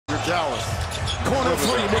Dallas. Corner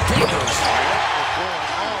three, McDaniels. What's going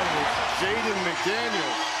on with Jaden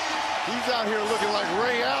McDaniels? He's out here looking like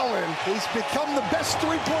Ray Allen. He's become the best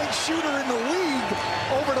three-point shooter in the league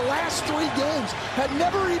over the last 3 games. Had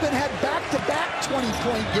never even had back-to-back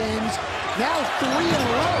 20-point games. Now 3 in a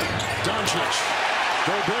row. Doncic.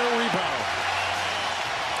 Gobert rebound.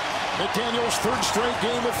 McDaniels' 3rd straight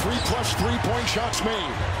game of 3+ three-point shots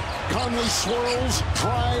made. Conley swirls,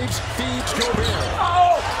 drives, feeds Gobert.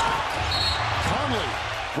 Oh! Conley,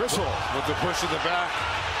 whistle. With the push in the back.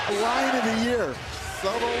 Line of the year.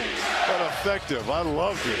 Subtle but effective. I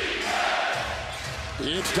loved it.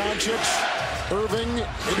 It's Doncic. Irving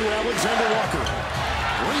into Alexander Walker.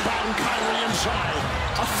 Rebound, Kyrie inside.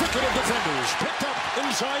 A thicket of defenders. Picked up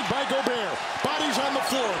inside by Gobert. Bodies on the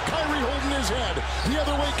floor. Kyrie holding his head. The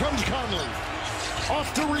other way comes Conley. Off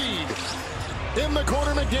to Reed. In the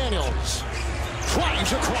corner, McDaniels.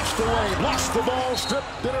 Drives across the lane. Lost the ball.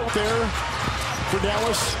 Stripped it out there for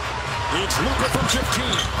Dallas. It's Luka from 15.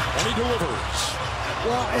 And he delivers.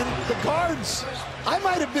 Well, and the guards, I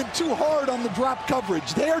might have been too hard on the drop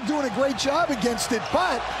coverage. They are doing a great job against it,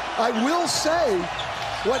 but I will say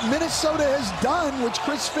what Minnesota has done, which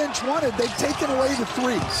Chris Finch wanted, they've taken away the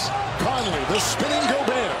threes. Conley, the spinning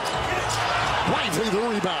Gobert. Lively the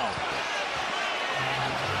rebound.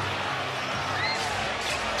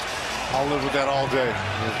 I'll live with that all day.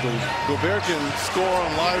 If Gobert can score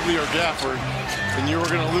on Lively or Gafford, then you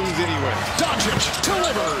were going to lose anyway. Doncic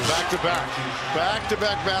delivers. Back-to-back.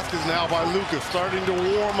 Back-to-back baskets now by Luka. Starting to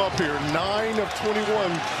warm up here. 9 of 21.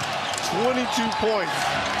 22 points.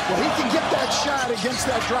 Well, he can get that shot against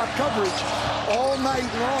that drop coverage all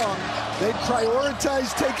night long. They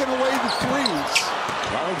prioritize taking away the threes.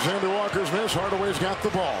 Alexander Walker's miss. Hardaway's got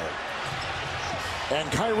the ball.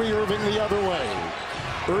 And Kyrie Irving the other way.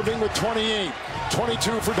 Irving with 28.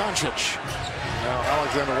 22 for Doncic. Now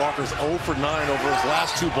Alexander Walker's 0 for 9 over his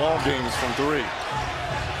last 2 ball games from 3.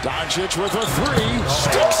 Doncic with a 3.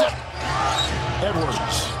 Sticks it.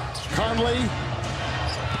 Edwards. Conley.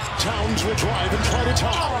 Towns will drive and try to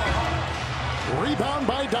tie. Rebound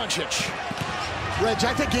by Doncic. Reg,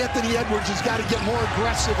 I think Anthony Edwards has got to get more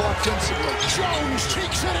aggressive offensively. Jones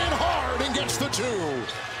takes it in hard and gets the 2.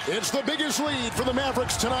 It's the biggest lead for the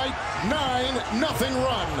Mavericks tonight. 9-0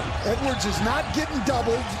 run. Edwards is not getting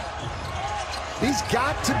doubled. He's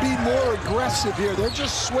got to be more aggressive here. They're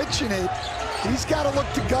just switching it. He's got to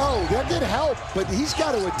look to go. They'll get help, but he's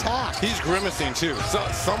got to attack. He's grimacing too.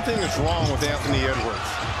 Something is wrong with Anthony Edwards.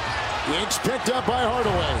 It's picked up by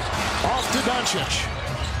Hardaway. Off to Doncic.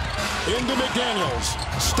 Into McDaniels.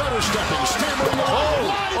 Stutter stepping. Stammering.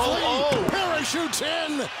 Lively. Parachutes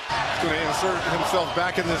in. He's going to insert himself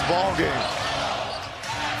back in this ball game.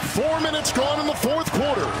 4 minutes gone in the 4th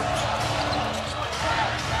quarter.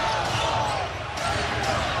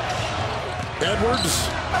 Edwards,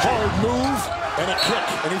 hard move, and a kick,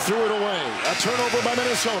 and he threw it away. A turnover by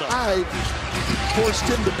Minnesota. I forced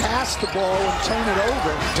him to pass the ball and turn it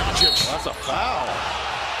over. Doncic. That's a foul.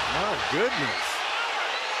 My goodness.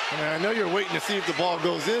 I mean, I know you're waiting to see if the ball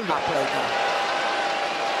goes in, but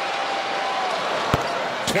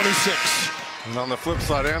 26. And on the flip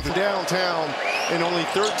side, Anthony downtown and only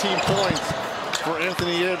 13 points for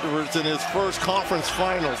Anthony Edwards in his first conference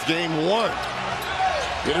finals, game 1.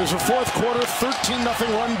 It is a 4th quarter, 13-0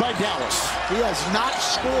 run by Dallas. He has not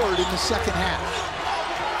scored in the second half.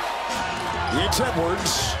 It's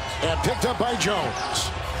Edwards, and picked up by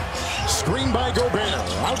Jones. Screen by Gobert,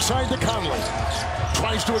 outside to Conley.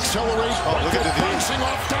 Tries to accelerate. Oh, look at the bouncing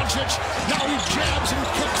off Doncic. Now he jabs and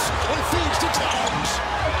kicks and feeds to Towns.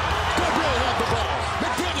 Gobert had the ball.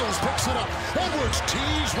 McDaniels picks it up. Edwards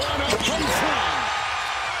tees one up from 3.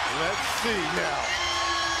 Let's see now.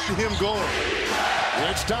 Him going.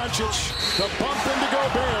 It's Doncic. The bump into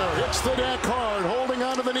Gobert. Hits the deck hard. Holding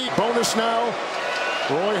onto the knee. Bonus now.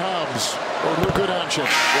 Roy Hobbs or Luka Doncic.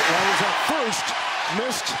 It runs up first.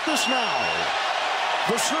 Missed the now.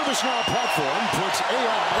 The ServiceNow platform puts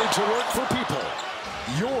AI to work for people.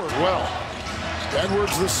 Well.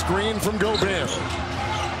 Edwards the screen from Gobert.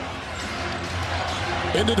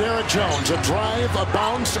 Into Derek Jones. A drive, a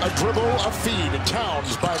bounce, a dribble, a feed.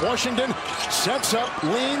 Towns by Washington. Sets up,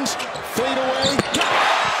 leans, fade away.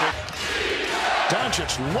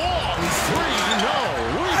 Doncic, long 3, no.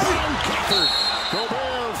 Rebound, Gafford.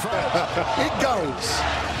 Gobert from. It goes.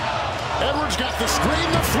 Edwards got the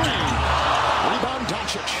screen, the 3. Rebound,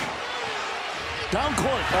 Doncic. Down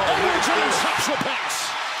court. Edwards intercepts the pass.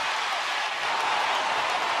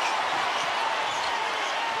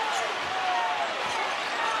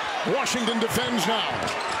 Washington defends now.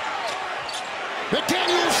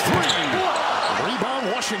 McDaniels 3.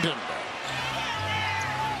 Rebound, Washington.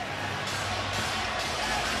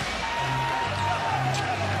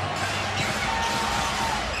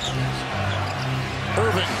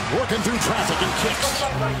 Working through traffic and kicks.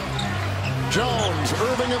 Jones,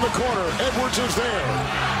 Irving in the corner. Edwards is there.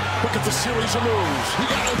 Look at the series of moves. He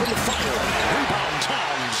got open to fire. Rebound,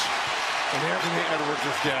 Towns. And Anthony Edwards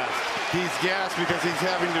is gassed. He's gassed because he's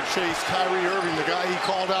having to chase Kyrie Irving, the guy he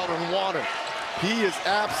called out and wanted. He is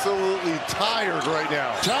absolutely tired right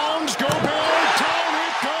now. Towns, Gobert, down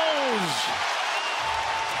it goes.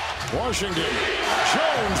 Washington,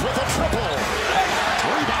 Jones with a triple.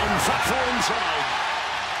 Rebound, foul inside.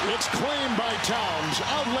 It's claimed by Towns.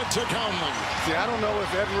 Outlet to Conley. See, I don't know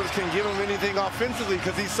if Edwards can give him anything offensively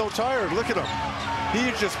because he's so tired. Look at him.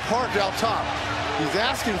 He's just parked out top. He's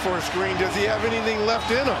asking for a screen. Does he have anything left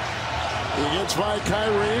in him? He gets by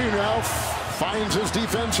Kyrie. Now finds his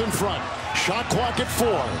defense in front. Shot clock at 4.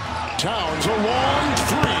 Towns, a long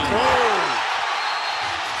 3. Oh!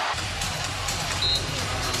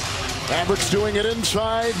 Mavericks doing it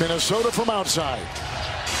inside. Minnesota from outside.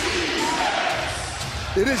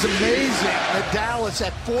 It is amazing that Dallas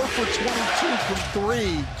at 4 for 22 from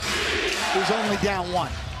 3 is only down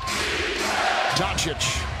 1.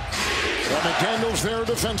 Doncic. Well, McDaniels there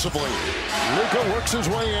defensively. Luka works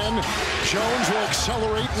his way in. Jones will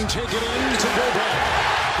accelerate and take it in to Gobert.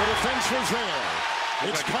 The defense was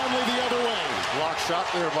there. It's Conley the other way. Block shot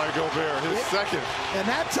there by Gobert, his second. And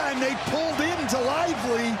that time they pulled into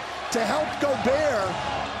Lively to help Gobert.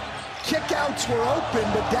 Kickouts were open,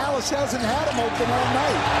 but Dallas hasn't had them open all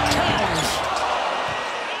night. Towns.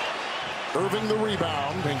 Irving the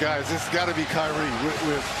rebound. And guys, this has got to be Kyrie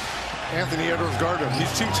with Anthony Edwards guarding him. He's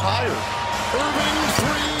too tired. Irving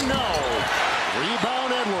 3, no.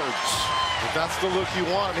 Rebound Edwards. But that's the look you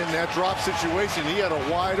want in that drop situation. He had a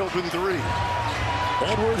wide open 3.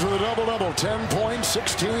 Edwards with a double-double. 10 points,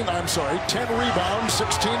 10 rebounds,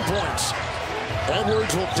 16 points.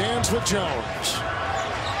 Edwards will dance with Jones.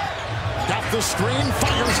 Got the screen,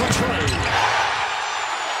 fires the trade.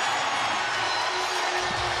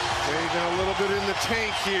 Saving a little bit in the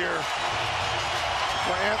tank here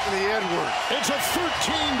for Anthony Edwards. It's a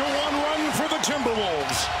 13-1 run for the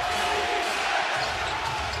Timberwolves.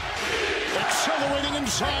 Accelerating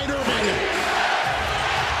inside Irving.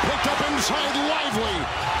 Picked up inside Lively.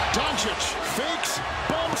 Doncic fakes,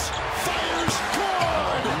 bumps, fires,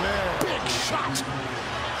 good! Oh, man. Big shot.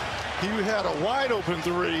 He had a wide open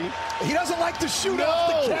 3. He doesn't like to shoot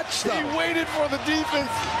off the catch, though. He waited for the defense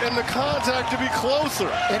and the contact to be closer.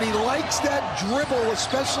 And he likes that dribble,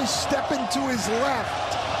 especially stepping to his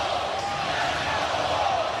left.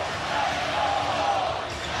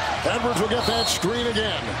 Edwards will get that screen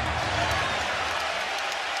again.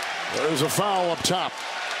 There's a foul up top.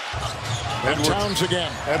 And Towns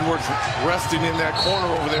again. Edwards resting in that corner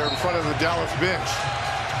over there in front of the Dallas bench.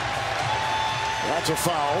 That's a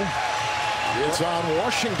foul. It's on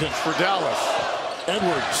Washington. For Dallas.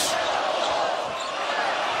 Edwards.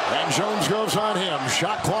 And Jones goes on him.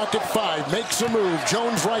 Shot clock at 5. Makes a move.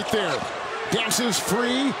 Jones right there. Dances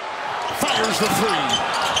free. Fires the 3.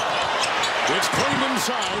 It's cleaned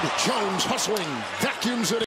inside. Jones hustling. Vacuums it.